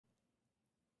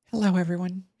Hello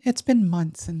everyone. It's been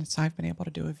months since I've been able to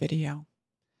do a video.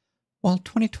 While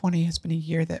 2020 has been a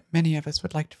year that many of us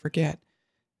would like to forget,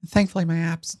 thankfully my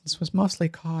absence was mostly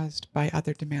caused by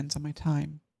other demands on my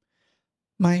time.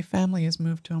 My family has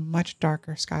moved to a much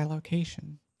darker sky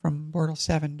location, from Bortle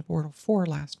 7 to Bortle 4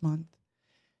 last month,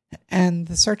 and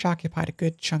the search occupied a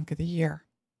good chunk of the year.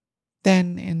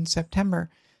 Then, in September,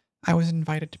 I was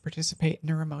invited to participate in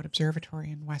a remote observatory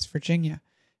in West Virginia,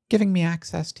 giving me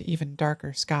access to even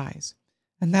darker skies,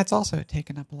 and that's also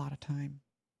taken up a lot of time.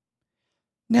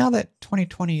 Now that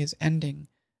 2020 is ending,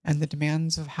 and the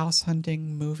demands of house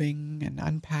hunting, moving, and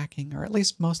unpacking are at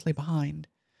least mostly behind,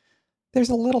 there's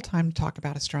a little time to talk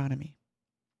about astronomy.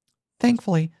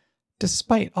 Thankfully,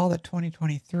 despite all that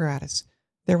 2020 threw at us,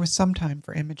 there was some time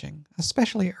for imaging,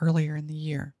 especially earlier in the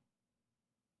year.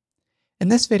 In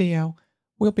this video,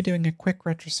 we'll be doing a quick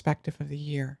retrospective of the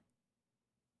year.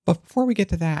 But before we get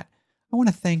to that, I want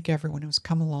to thank everyone who's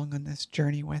come along on this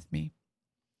journey with me.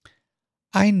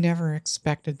 I never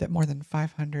expected that more than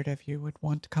 500 of you would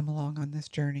want to come along on this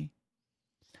journey.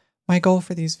 My goal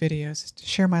for these videos is to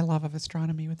share my love of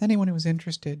astronomy with anyone who is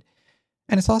interested,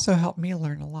 and it's also helped me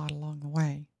learn a lot along the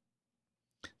way.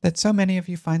 That so many of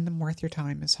you find them worth your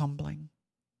time is humbling.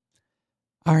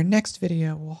 Our next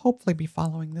video will hopefully be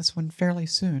following this one fairly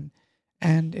soon,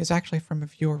 and is actually from a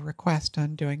viewer request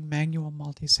on doing manual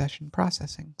multi-session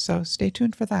processing, so stay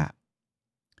tuned for that.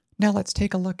 Now let's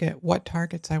take a look at what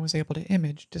targets I was able to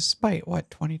image despite what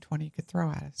 2020 could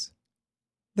throw at us.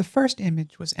 The first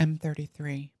image was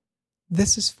M33.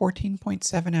 This is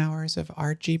 14.7 hours of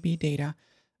HaRGB data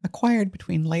acquired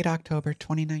between late October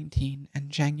 2019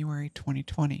 and January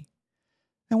 2020.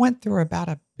 I went through about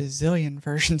a bazillion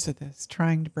versions of this,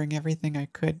 trying to bring everything I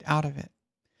could out of it.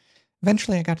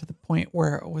 Eventually I got to the point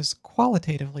where it was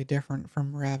qualitatively different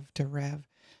from rev to rev,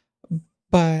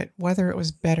 but whether it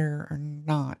was better or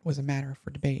not was a matter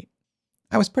for debate.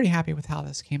 I was pretty happy with how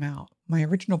this came out. My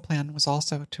original plan was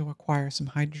also to acquire some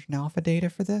hydrogen alpha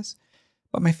data for this,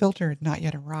 but my filter had not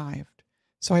yet arrived,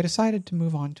 so I decided to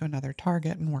move on to another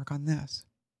target and work on this.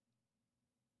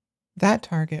 That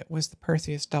target was the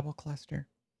Perseus double cluster.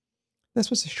 This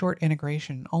was a short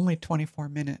integration, only 24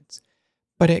 minutes,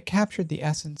 but it captured the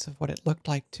essence of what it looked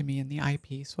like to me in the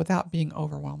eyepiece without being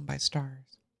overwhelmed by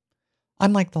stars.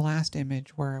 Unlike the last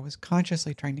image, where I was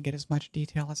consciously trying to get as much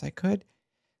detail as I could,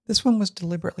 this one was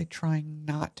deliberately trying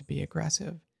not to be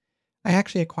aggressive. I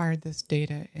actually acquired this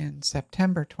data in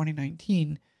September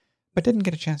 2019, but didn't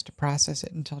get a chance to process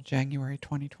it until January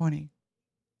 2020.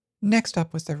 Next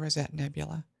up was the Rosette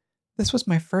Nebula. This was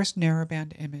my first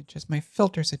narrowband image as my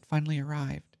filters had finally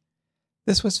arrived.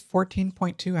 This was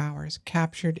 14.2 hours,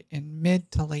 captured in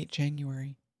mid to late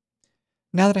January.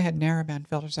 Now that I had narrowband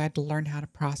filters, I had to learn how to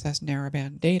process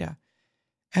narrowband data,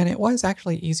 and it was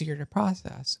actually easier to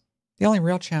process. The only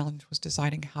real challenge was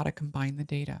deciding how to combine the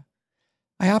data.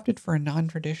 I opted for a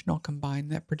non-traditional combine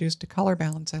that produced a color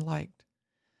balance I liked.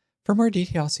 For more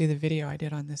detail, see the video I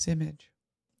did on this image.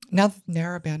 Now that the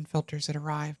narrowband filters had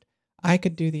arrived, I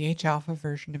could do the H-alpha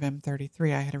version of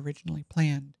M33 I had originally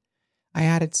planned. I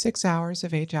added 6 hours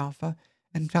of H-alpha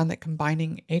and found that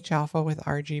combining H-alpha with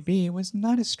HaRGB was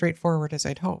not as straightforward as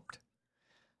I'd hoped.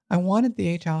 I wanted the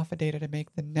H-alpha data to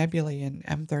make the nebulae in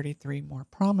M33 more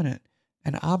prominent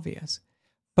and obvious,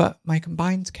 but my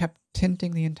combines kept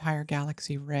tinting the entire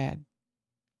galaxy red.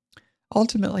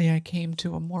 Ultimately, I came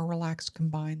to a more relaxed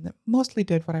combine that mostly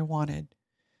did what I wanted.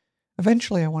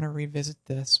 Eventually, I want to revisit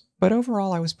this, but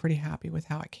overall I was pretty happy with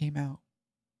how it came out.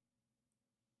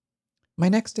 My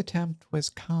next attempt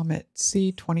was Comet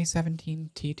C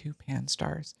 2017 T2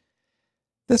 PANSTARRS.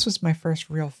 This was my first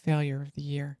real failure of the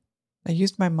year. I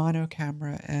used my mono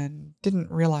camera and didn't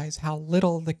realize how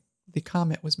little the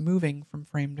comet was moving from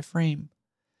frame to frame.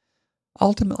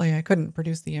 Ultimately, I couldn't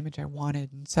produce the image I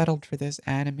wanted and settled for this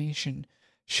animation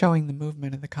showing the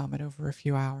movement of the comet over a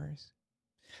few hours.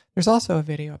 There's also a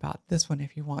video about this one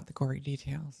if you want the gory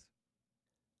details.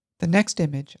 The next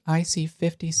image,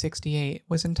 IC5068,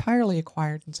 was entirely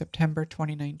acquired in September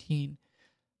 2019,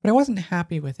 but I wasn't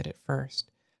happy with it at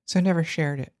first, so I never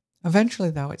shared it.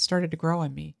 Eventually, though, it started to grow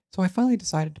on me, so I finally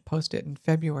decided to post it in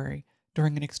February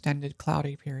during an extended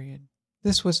cloudy period.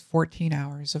 This was 14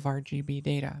 hours of HaRGB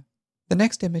data. The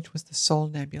next image was the Sol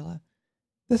Nebula.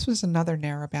 This was another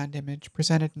narrowband image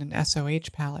presented in an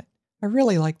SOH palette. I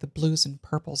really like the blues and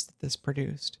purples that this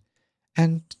produced.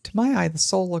 And to my eye, the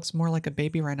Sol looks more like a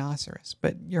baby rhinoceros,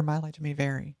 but your mileage may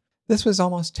vary. This was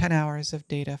almost 10 hours of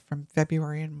data from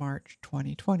February and March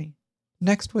 2020.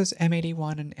 Next was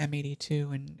M81 and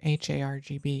M82 in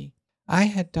HaRGB. I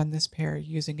had done this pair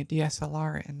using a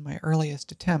DSLR in my earliest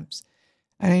attempts,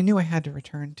 and I knew I had to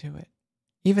return to it.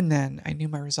 Even then, I knew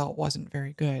my result wasn't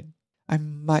very good.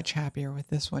 I'm much happier with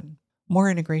this one. More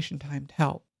integration time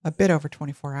helped, a bit over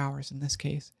 24 hours in this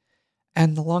case,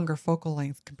 and the longer focal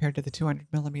length compared to the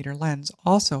 200mm lens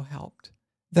also helped,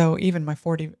 though even my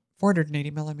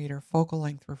 480mm focal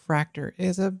length refractor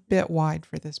is a bit wide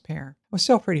for this pair. I was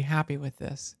still pretty happy with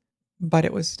this, but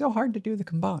it was still hard to do the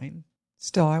combine.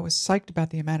 Still, I was psyched about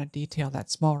the amount of detail that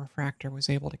small refractor was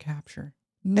able to capture.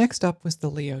 Next up was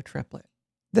the Leo Triplet.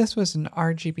 This was an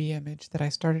RGB image that I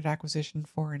started acquisition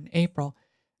for in April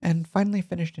and finally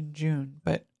finished in June,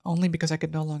 but only because I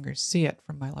could no longer see it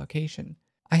from my location.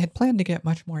 I had planned to get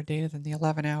much more data than the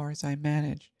 11 hours I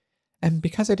managed, and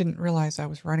because I didn't realize I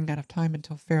was running out of time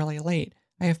until fairly late,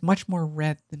 I have much more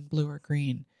red than blue or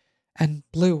green, and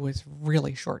blue was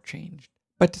really shortchanged.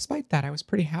 But despite that, I was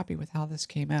pretty happy with how this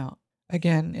came out.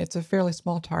 Again, it's a fairly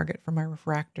small target for my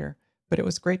refractor, but it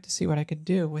was great to see what I could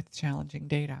do with challenging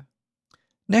data.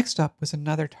 Next up was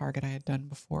another target I had done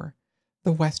before,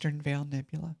 the Western Veil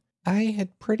Nebula. I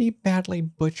had pretty badly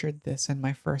butchered this in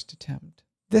my first attempt.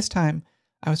 This time,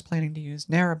 I was planning to use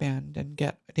Narrowband and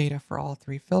get data for all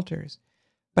 3 filters,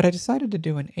 but I decided to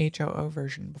do an HOO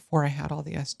version before I had all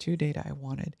the S2 data I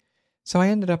wanted, so I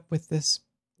ended up with this.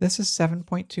 This is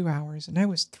 7.2 hours, and I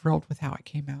was thrilled with how it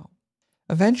came out.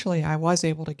 Eventually, I was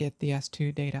able to get the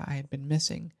S2 data I had been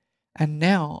missing, and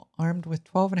now, armed with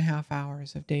 12.5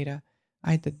 hours of data,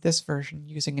 I did this version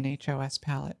using an HOS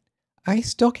palette. I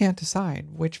still can't decide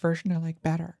which version I like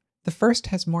better. The first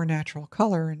has more natural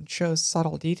color and shows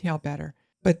subtle detail better,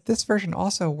 but this version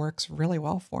also works really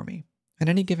well for me. On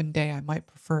any given day, I might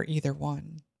prefer either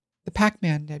one. The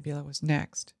Pacman Nebula was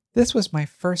next. This was my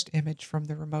first image from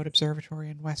the remote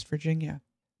observatory in West Virginia,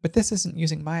 but this isn't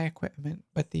using my equipment,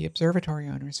 but the observatory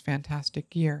owner's fantastic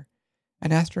gear,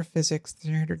 an Astrophysics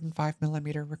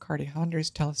 305mm Riccardi Honders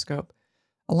telescope,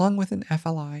 along with an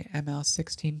FLI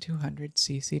ML16200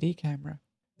 CCD camera.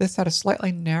 This had a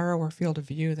slightly narrower field of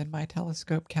view than my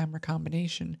telescope camera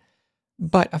combination,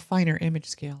 but a finer image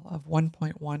scale of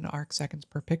 1.1 arcseconds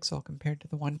per pixel compared to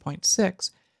the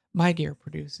 1.6 my gear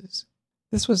produces.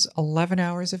 This was 11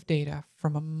 hours of data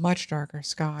from a much darker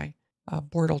sky,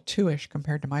 Bortle 2-ish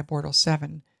compared to my Bortle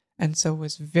 7, and so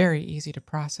was very easy to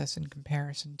process in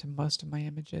comparison to most of my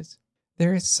images.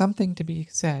 There is something to be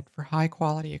said for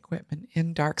high-quality equipment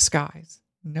in dark skies,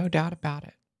 no doubt about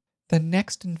it. The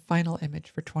next and final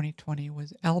image for 2020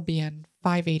 was LBN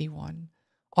 581,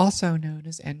 also known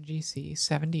as NGC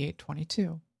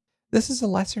 7822. This is a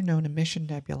lesser-known emission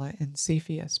nebula in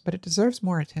Cepheus, but it deserves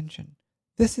more attention.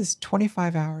 This is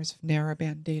 25 hours of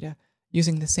narrowband data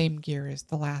using the same gear as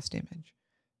the last image,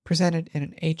 presented in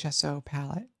an HSO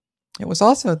palette. It was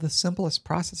also the simplest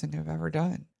processing I've ever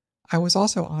done. I was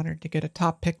also honored to get a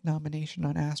top pick nomination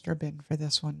on Astrobin for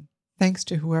this one, thanks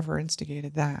to whoever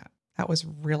instigated that. That was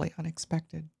really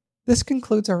unexpected. This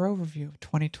concludes our overview of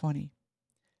 2020.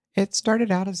 It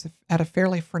started out at a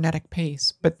fairly frenetic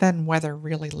pace, but then weather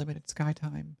really limited sky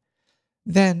time.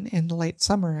 Then, in the late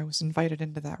summer, I was invited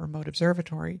into that remote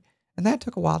observatory, and that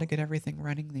took a while to get everything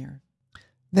running there.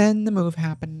 Then the move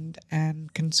happened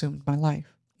and consumed my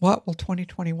life. What will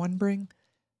 2021 bring?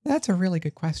 That's a really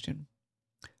good question.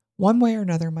 One way or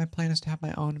another, my plan is to have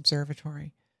my own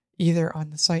observatory, either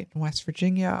on the site in West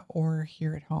Virginia or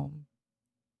here at home.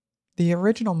 The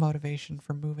original motivation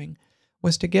for moving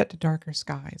was to get to darker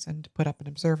skies and to put up an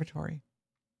observatory.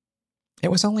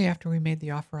 It was only after we made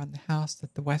the offer on the house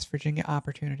that the West Virginia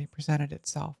opportunity presented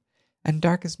itself, and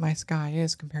dark as my sky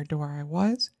is compared to where I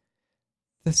was,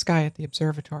 the sky at the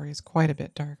observatory is quite a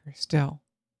bit darker still.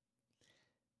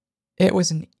 It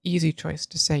was an easy choice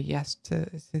to say yes to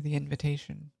the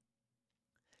invitation.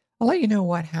 I'll let you know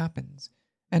what happens,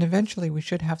 and eventually we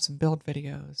should have some build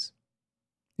videos.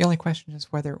 The only question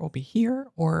is whether it will be here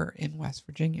or in West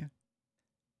Virginia.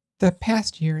 The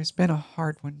past year has been a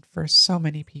hard one for so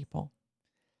many people.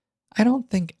 I don't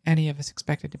think any of us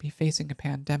expected to be facing a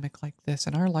pandemic like this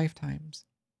in our lifetimes.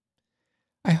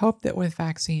 I hope that with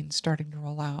vaccines starting to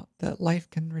roll out, that life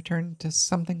can return to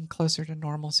something closer to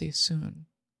normalcy soon.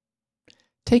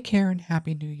 Take care and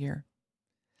Happy New Year.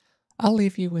 I'll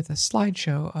leave you with a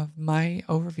slideshow of my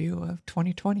overview of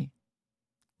 2020.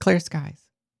 Clear skies.